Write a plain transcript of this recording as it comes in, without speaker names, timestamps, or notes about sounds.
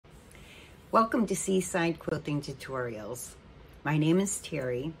Welcome to Seaside Quilting Tutorials. My name is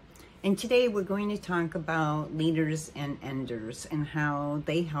Terry, and today we're going to talk about leaders and enders and how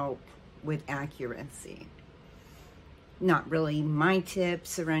they help with accuracy. Not really my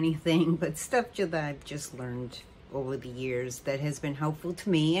tips or anything, but stuff that I've just learned over the years that has been helpful to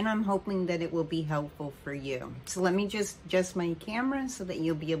me, and I'm hoping that it will be helpful for you. So let me just adjust my camera so that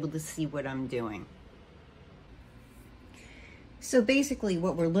you'll be able to see what I'm doing. So basically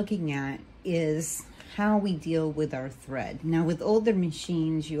what we're looking at is how we deal with our thread. Now with older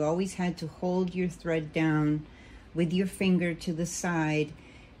machines, you always had to hold your thread down with your finger to the side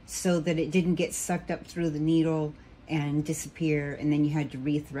so that it didn't get sucked up through the needle and disappear, and then you had to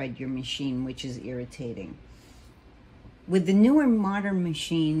rethread your machine, which is irritating. With the newer modern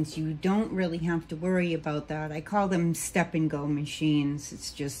machines, you don't really have to worry about that. I call them step and go machines.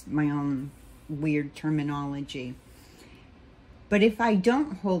 It's just my own weird terminology. But if I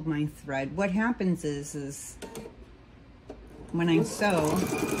don't hold my thread, what happens is when I sew,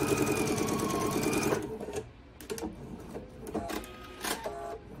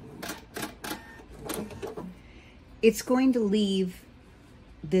 it's going to leave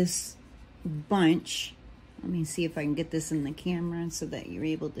this bunch. Let me see if I can get this in the camera so that you're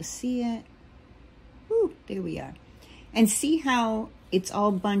able to see it. Woo, there we are. And see how it's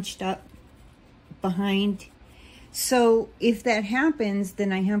all bunched up behind? So if that happens,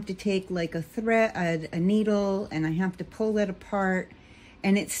 then I have to take like a thread, a needle, and I have to pull it apart,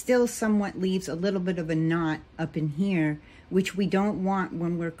 and it still somewhat leaves a little bit of a knot up in here, which we don't want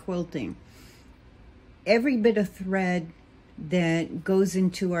when we're quilting. Every bit of thread that goes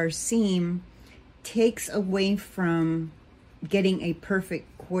into our seam takes away from getting a perfect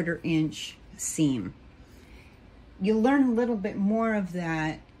 1/4 inch seam. You'll learn a little bit more of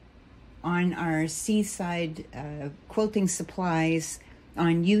that on our Seaside Quilting Supplies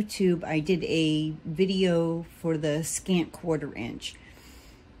on YouTube. I did a video for the scant 1/4 inch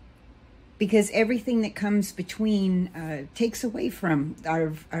because everything that comes between takes away from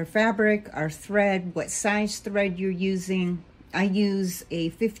our fabric, our thread, what size thread you're using. I use a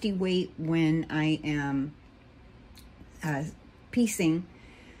 50 weight when I am piecing,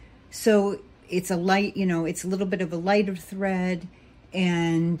 so it's a light, it's a little bit of a lighter thread,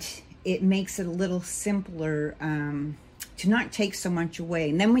 and it makes it a little simpler to not take so much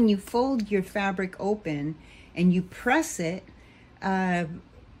away. And then when you fold your fabric open and you press it,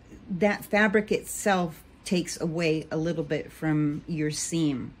 that fabric itself takes away a little bit from your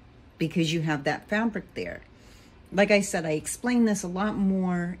seam because you have that fabric there. Like I said, I explained this a lot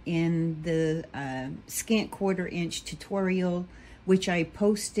more in the scant 1/4 inch tutorial, which I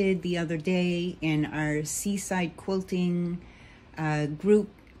posted the other day in our Seaside Quilting group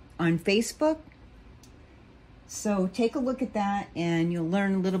on Facebook. So take a look at that and you'll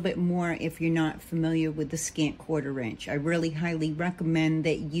learn a little bit more if you're not familiar with the scant 1/4 inch. I really highly recommend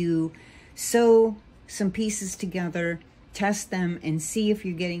that you sew some pieces together, test them, and see if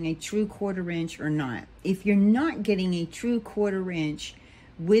you're getting a true 1/4 inch or not. If you're not getting a true 1/4 inch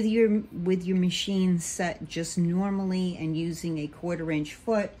with your machine set just normally and using a 1/4 inch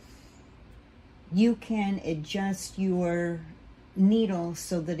foot, you can adjust your needle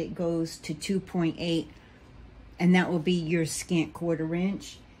so that it goes to 2.8, and that will be your scant 1/4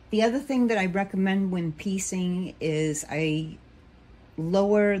 inch. The other thing that I recommend when piecing is I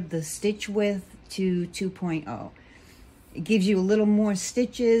lower the stitch width to 2.0. It gives you a little more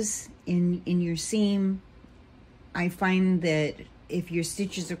stitches in your seam. I find that if your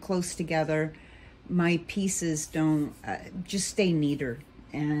stitches are close together, my pieces don't just stay neater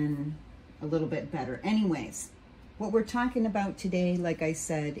and a little bit better. Anyways, what we're talking about today, like I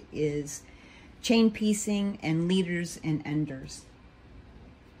said, is chain piecing and leaders and enders.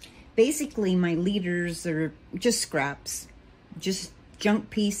 Basically, my leaders are just scraps, just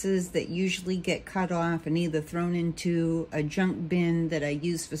junk pieces that usually get cut off and either thrown into a junk bin that I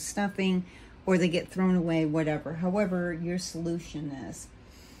use for stuffing, or they get thrown away, whatever, however your solution is.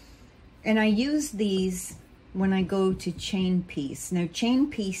 And I use these when I go to chain piece. Now, chain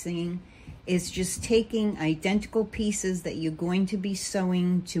piecing is just taking identical pieces that you're going to be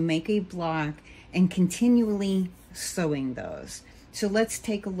sewing to make a block and continually sewing those. So let's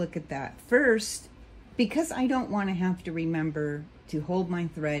take a look at that. First, because I don't want to have to remember to hold my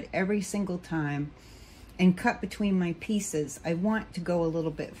thread every single time and cut between my pieces, I want to go a little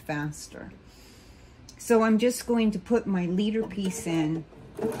bit faster. So I'm just going to put my leader piece in,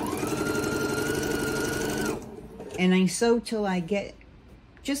 and I sew till I get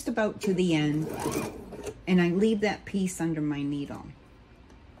just about to the end, and I leave that piece under my needle.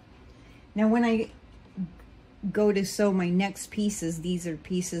 Now when I go to sew my next pieces, these are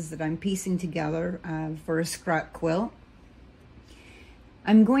pieces that I'm piecing together for a scrap quilt,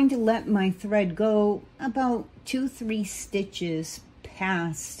 I'm going to let my thread go about 2-3 stitches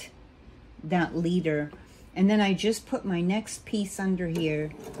past that leader, and then I just put my next piece under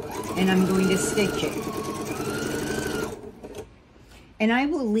here and I'm going to stitch it. And I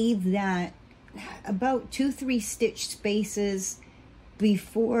will leave that about 2-3 stitch spaces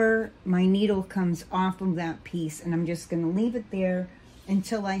before my needle comes off of that piece, and I'm just going to leave it there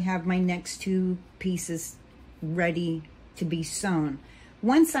until I have my next 2 pieces ready to be sewn.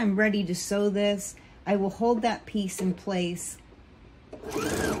 Once I'm ready to sew this, I will hold that piece in place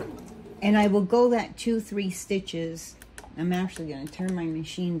and I will go that 2-3 stitches. I'm actually going to turn my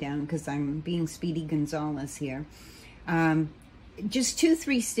machine down because I'm being Speedy Gonzalez here. Just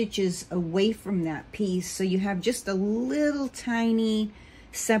 2-3 stitches away from that piece, so you have just a little tiny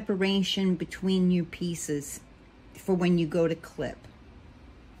separation between your pieces for when you go to clip.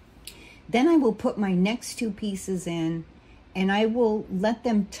 Then I will put my next 2 pieces in, and I will let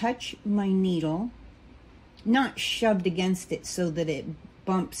them touch my needle, not shoved against it so that it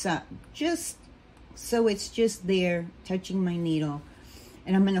bumps up, just so it's just there touching my needle.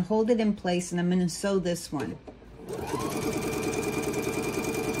 And I'm going to hold it in place and I'm going to sew this one.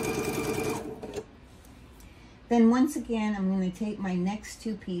 Then once again, I'm going to take my next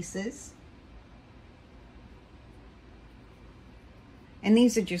 2 pieces, and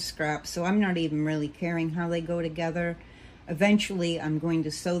these are just scraps, so I'm not even really caring how they go together. Eventually, I'm going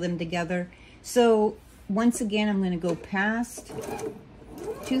to sew them together. So once again, I'm going to go past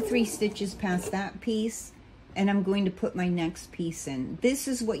 2-3 stitches past that piece, and I'm going to put my next piece in. This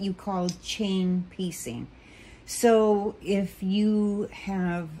is what you call chain piecing. So if you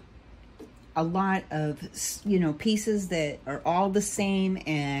have a lot of, you know, pieces that are all the same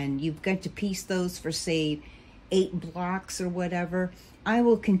and you've got to piece those for, say, 8 blocks or whatever, I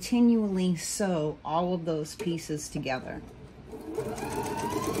will continually sew all of those pieces together.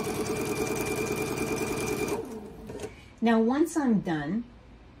 Now once I'm done,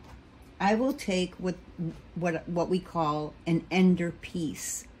 I will take what we call an ender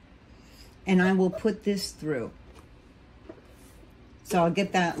piece, and I will put this through. So I'll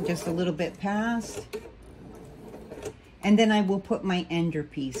get that just a little bit past, and then I will put my ender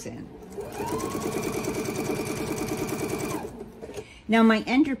piece in. Now my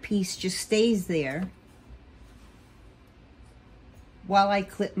ender piece just stays there while I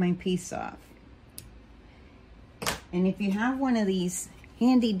clip my piece off. And if you have one of these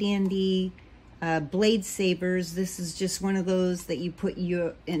handy dandy blade savers, this is just one of those that you put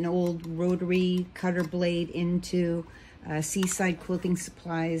an old rotary cutter blade into. Seaside Quilting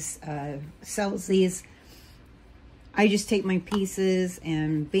Supplies sells these. I just take my pieces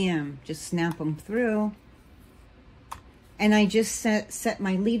and bam, just snap them through. And I just set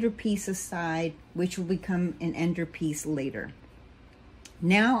my leader piece aside, which will become an ender piece later.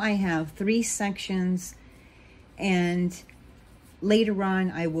 Now I have 3 sections, and later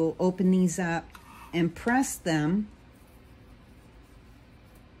on I will open these up and press them.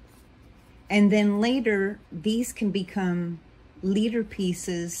 And then later, these can become leader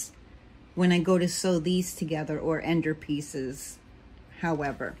pieces when I go to sew these together, or ender pieces,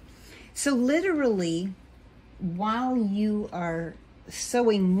 however. So literally, while you are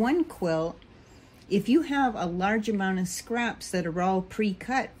sewing one quilt, if you have a large amount of scraps that are all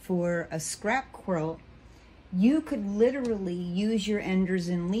pre-cut for a scrap quilt, you could literally use your enders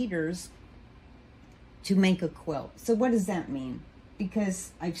and leaders to make a quilt. So what does that mean?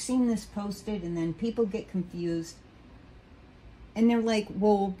 Because I've seen this posted and then people get confused and they're like,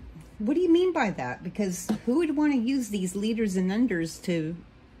 well, what do you mean by that? Because who would want to use these leaders and enders to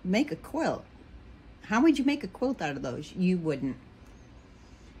make a quilt? How would you make a quilt out of those? You wouldn't.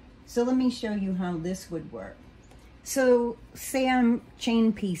 So let me show you how this would work. So say I'm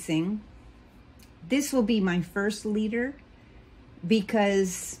chain piecing. This will be my first leader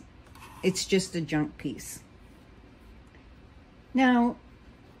because it's just a junk piece. Now,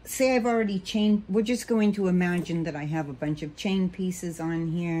 say I've already chained, we're just going to imagine that I have a bunch of chain pieces on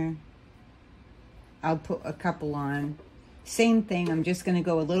here. I'll put a couple on. Same thing, I'm just going to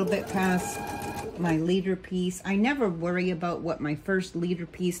go a little bit past my leader piece. I never worry about what my first leader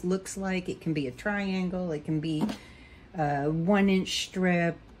piece looks like. It can be a triangle, it can be a 1-inch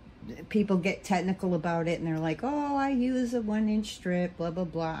strip. People get technical about it and they're like, oh, I use a 1-inch strip, blah, blah,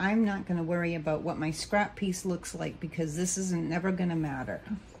 blah. I'm not going to worry about what my scrap piece looks like because this isn't never going to matter.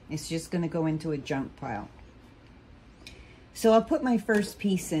 It's just going to go into a junk pile. So I'll put my first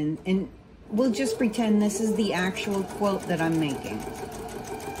piece in and we'll just pretend this is the actual quilt that I'm making.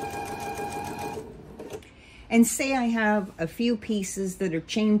 And say I have a few pieces that are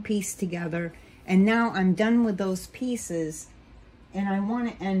chain pieced together, and now I'm done with those pieces, and I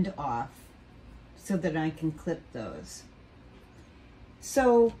want to end off so that I can clip those.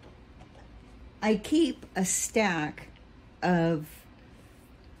 So I keep a stack of,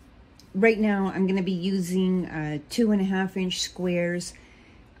 right now I'm going to be using 2.5 inch squares.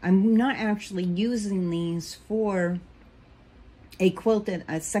 I'm not actually using these for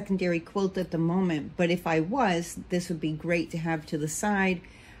a secondary quilt at the moment, but if I was, this would be great to have to the side.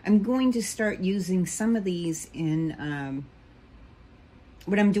 I'm going to start using some of these in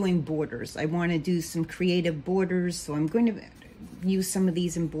when I'm doing borders. I want to do some creative borders, so I'm going to use some of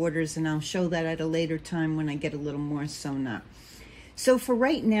these in borders, and I'll show that at a later time when I get a little more sewn up. So for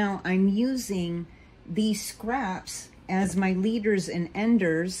right now, I'm using these scraps as my leaders and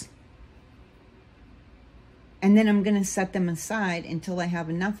enders, and then I'm going to set them aside until I have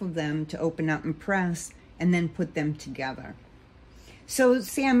enough of them to open up and press, and then put them together. So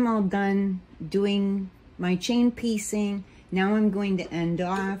say I'm all done doing my chain piecing. Now I'm going to end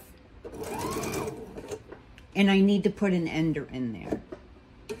off, and I need to put an ender in there.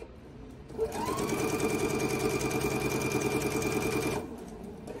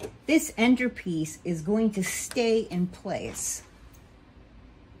 This ender piece is going to stay in place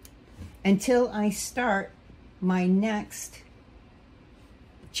until I start my next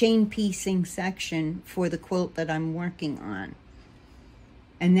chain piecing section for the quilt that I'm working on.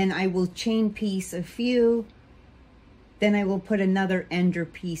 And then I will chain piece a few, then I will put another ender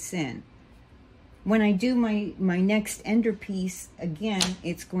piece in. When I do my next ender piece, again,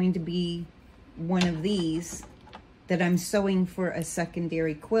 it's going to be one of these that I'm sewing for a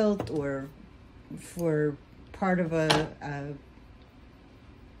secondary quilt or for part of a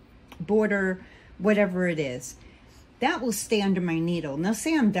border, whatever it is. That will stay under my needle. Now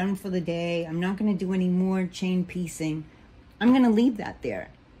say I'm done for the day, I'm not going to do any more chain piecing, I'm going to leave that there.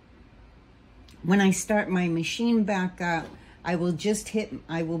 When I start my machine back up, I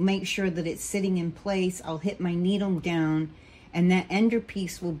will make sure that it's sitting in place. I'll hit my needle down, and that ender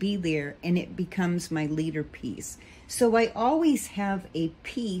piece will be there, and it becomes my leader piece. So I always have a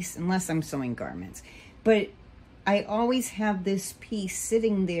piece, unless I'm sewing garments, but I always have this piece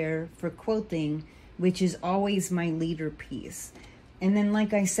sitting there for quilting, which is always my leader piece. And then,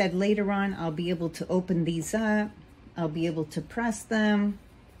 like I said, later on, I'll be able to open these up. I'll be able to press them.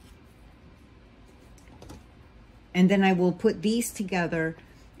 And then I will put these together.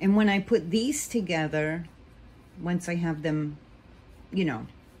 And when I put these together, once I have them, you know,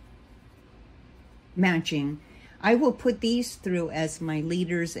 matching, I will put these through as my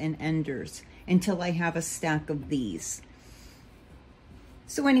leaders and enders until I have a stack of these.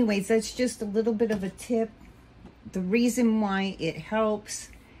 So anyways, that's just a little bit of a tip. The reason why it helps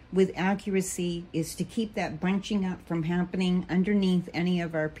with accuracy is to keep that bunching up from happening underneath any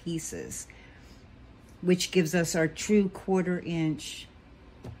of our pieces, which gives us our true 1/4 inch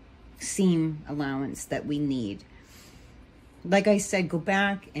seam allowance that we need. Like I said, go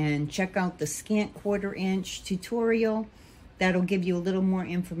back and check out the scant 1/4 inch tutorial. That'll give you a little more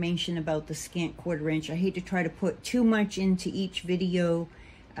information about the scant 1/4 inch. I hate to try to put too much into each video,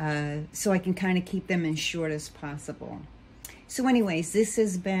 so I can kind of keep them as short as possible. So anyways, this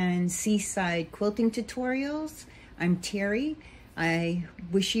has been Seaside Quilting Tutorials. I'm Terry. I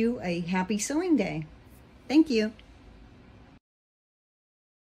wish you a happy sewing day. Thank you.